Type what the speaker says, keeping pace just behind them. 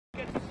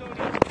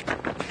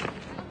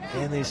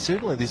And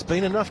there's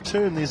been enough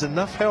turn, there's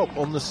enough help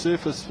on the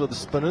surface for the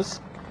spinners.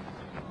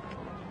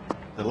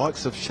 The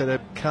likes of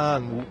Shadab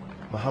Khan,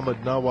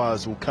 Muhammad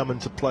Nawaz will come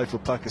into play for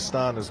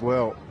Pakistan as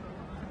well.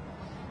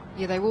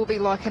 Yeah, they will be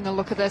liking the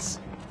look of this.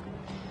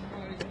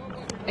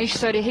 Ish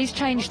Sodhi, he's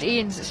changed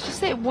ends. It's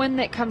just that wind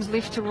that comes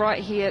left to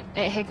right here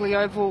at Hagley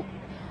Oval.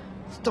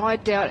 It's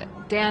died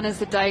down as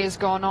the day has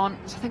gone on.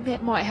 So I think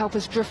that might help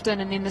us drift in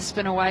and then the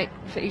spin away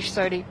for Ish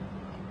Sodhi.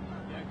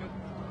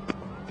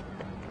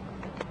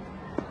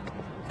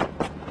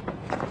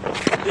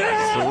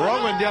 It's the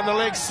wrong one down the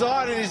leg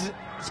side, and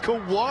it's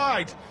called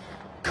wide.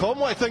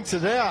 Conway thinks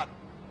it out.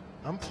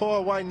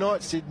 Umpire Wayne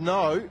Knight said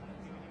no.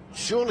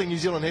 Surely New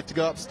Zealand have to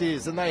go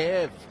upstairs, and they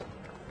have.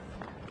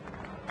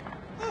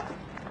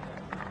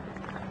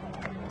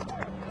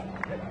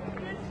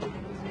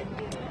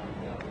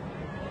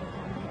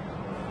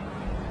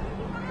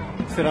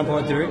 Third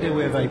umpire director,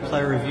 we have a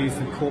player review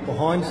for caught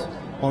behind.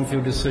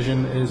 On-field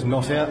decision is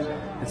not out.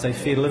 It's a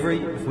fair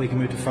delivery. If we can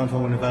move to front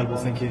on when available,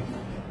 thank you.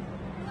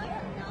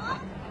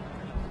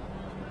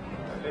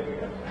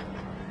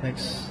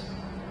 Thanks.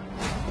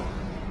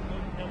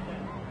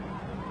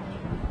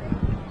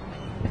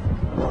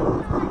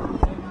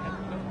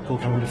 Ball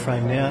coming to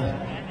frame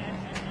now.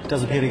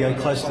 Does appear to go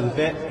close to the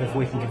bat. If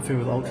we can confirm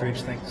with Ultra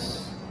Edge,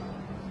 thanks.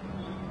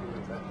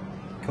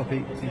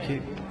 Copy, thank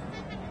you.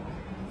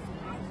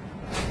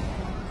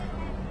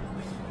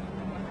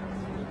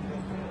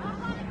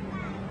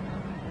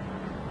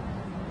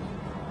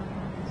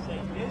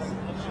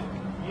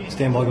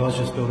 Stand by, guys,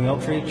 just building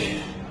Ultra Edge.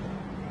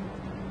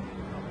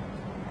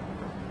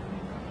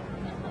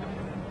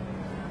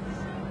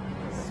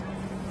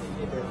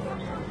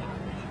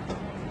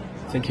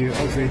 Thank you.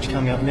 Ultra Edge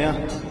coming up now.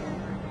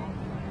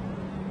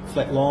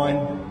 Flat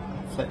line,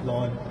 flat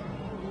line.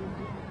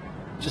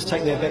 Just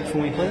take that back for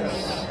me, please.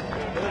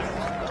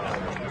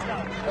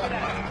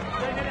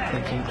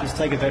 Thank you. Just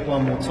take it back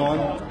one more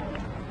time.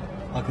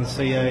 I can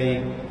see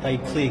a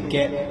clear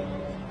gap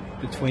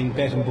between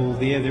bat and ball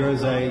there. There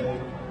is a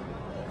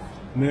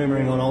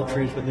murmuring on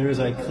Ultra Edge, but there is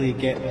a clear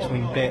gap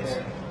between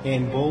bat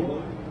and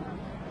ball.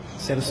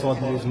 Satisfied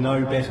that there's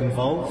no bat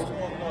involved.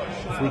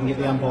 If we can get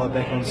the umpire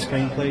back on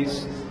screen,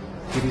 please.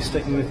 If you're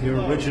sticking with your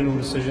original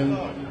decision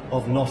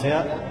of not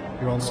out,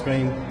 you're on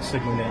screen,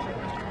 signal now.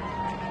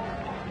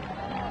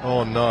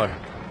 Oh no.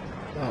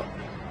 Oh,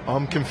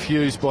 I'm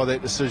confused by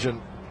that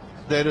decision.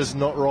 That is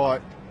not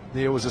right.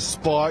 There was a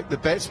spike. The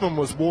batsman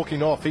was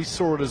walking off. He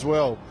saw it as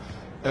well.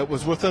 It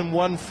was within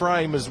one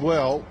frame as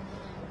well.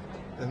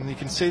 And you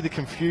can see the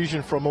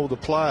confusion from all the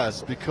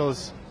players,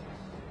 because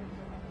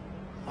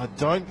I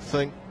don't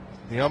think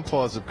the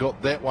umpires have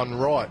got that one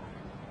right.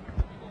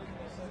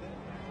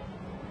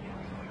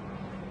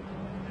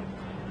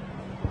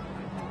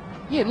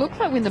 Yeah, it looked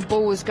like when the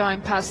ball was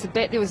going past the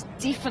bat, there was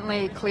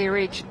definitely a clear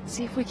edge.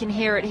 See if we can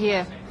hear it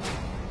here.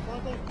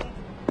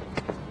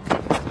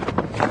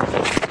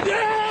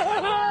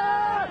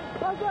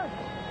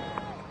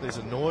 There's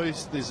a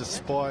noise, there's a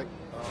spike.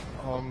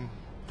 I'm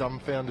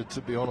dumbfounded,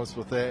 to be honest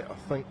with that. I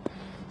think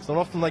it's not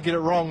often they get it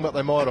wrong, but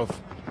they might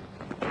have.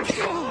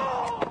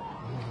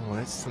 Oh,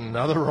 that's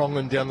another wrong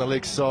one down the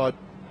leg side.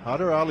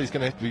 Haider Ali's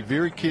going to have to be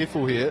very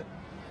careful here.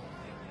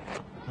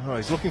 Oh,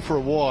 he's looking for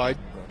a wide.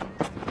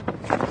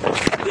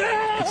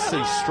 You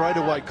see straight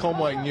away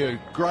Conway knew.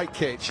 Great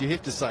catch, you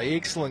have to say.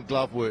 Excellent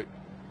glove work.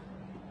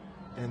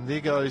 And there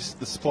goes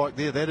the spike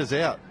there. That is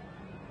out.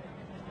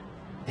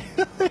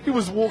 He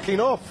was walking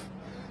off.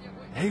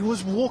 He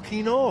was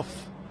walking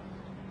off.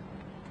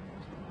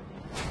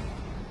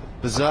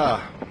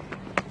 Bizarre.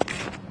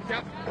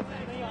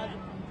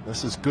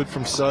 This is good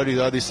from Sodhi,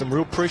 though. There's some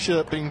real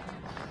pressure being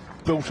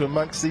built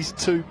amongst these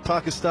two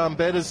Pakistan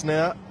batters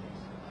now.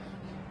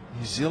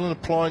 New Zealand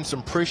applying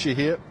some pressure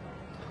here.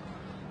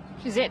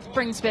 That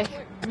brings back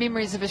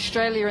memories of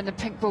Australia in the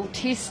pink ball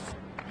test.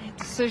 That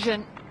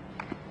decision.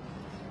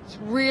 It's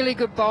really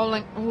good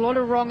bowling. A lot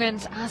of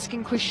wrong-ins,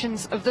 asking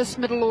questions of this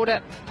middle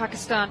order for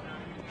Pakistan.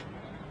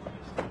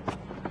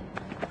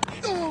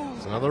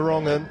 It's another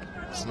wrong-in.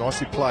 It's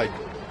nicely played.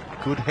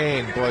 Good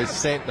hand by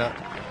Santner.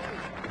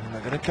 And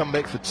they're going to come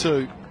back for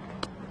two.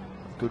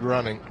 Good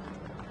running.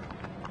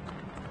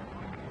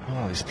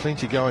 Oh, there's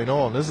plenty going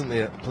on, isn't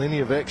there? Plenty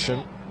of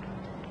action.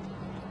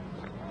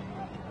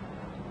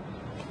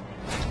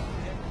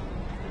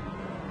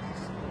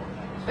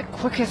 A bit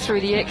quicker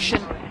through the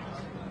action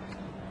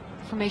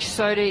from Ish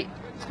Sodhi.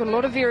 It's got a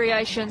lot of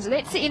variations.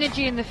 That's the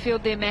energy in the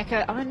field there,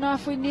 Macca. I don't know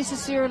if we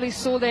necessarily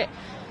saw that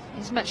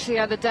as much the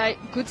other day.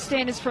 Good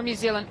standards from New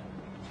Zealand.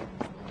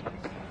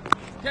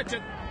 Catch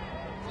it.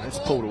 That's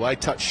pulled away,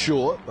 touch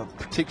short, but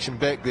protection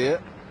back there.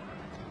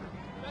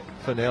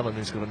 Finn Allen,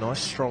 who's got a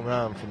nice strong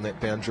arm from that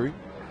boundary.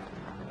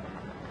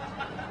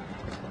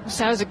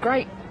 So it was a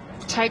great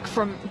take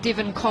from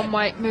Devon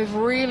Conway. Moved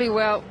really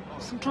well.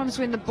 Sometimes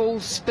when the ball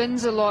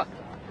spins a lot,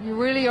 you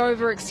really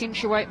over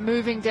accentuate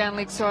moving down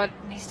leg side,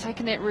 and he's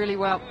taken that really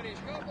well.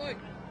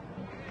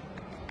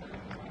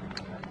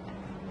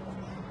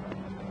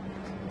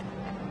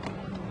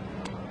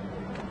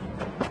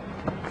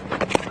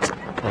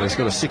 Well, he's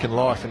got a second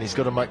life and he's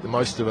got to make the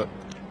most of it.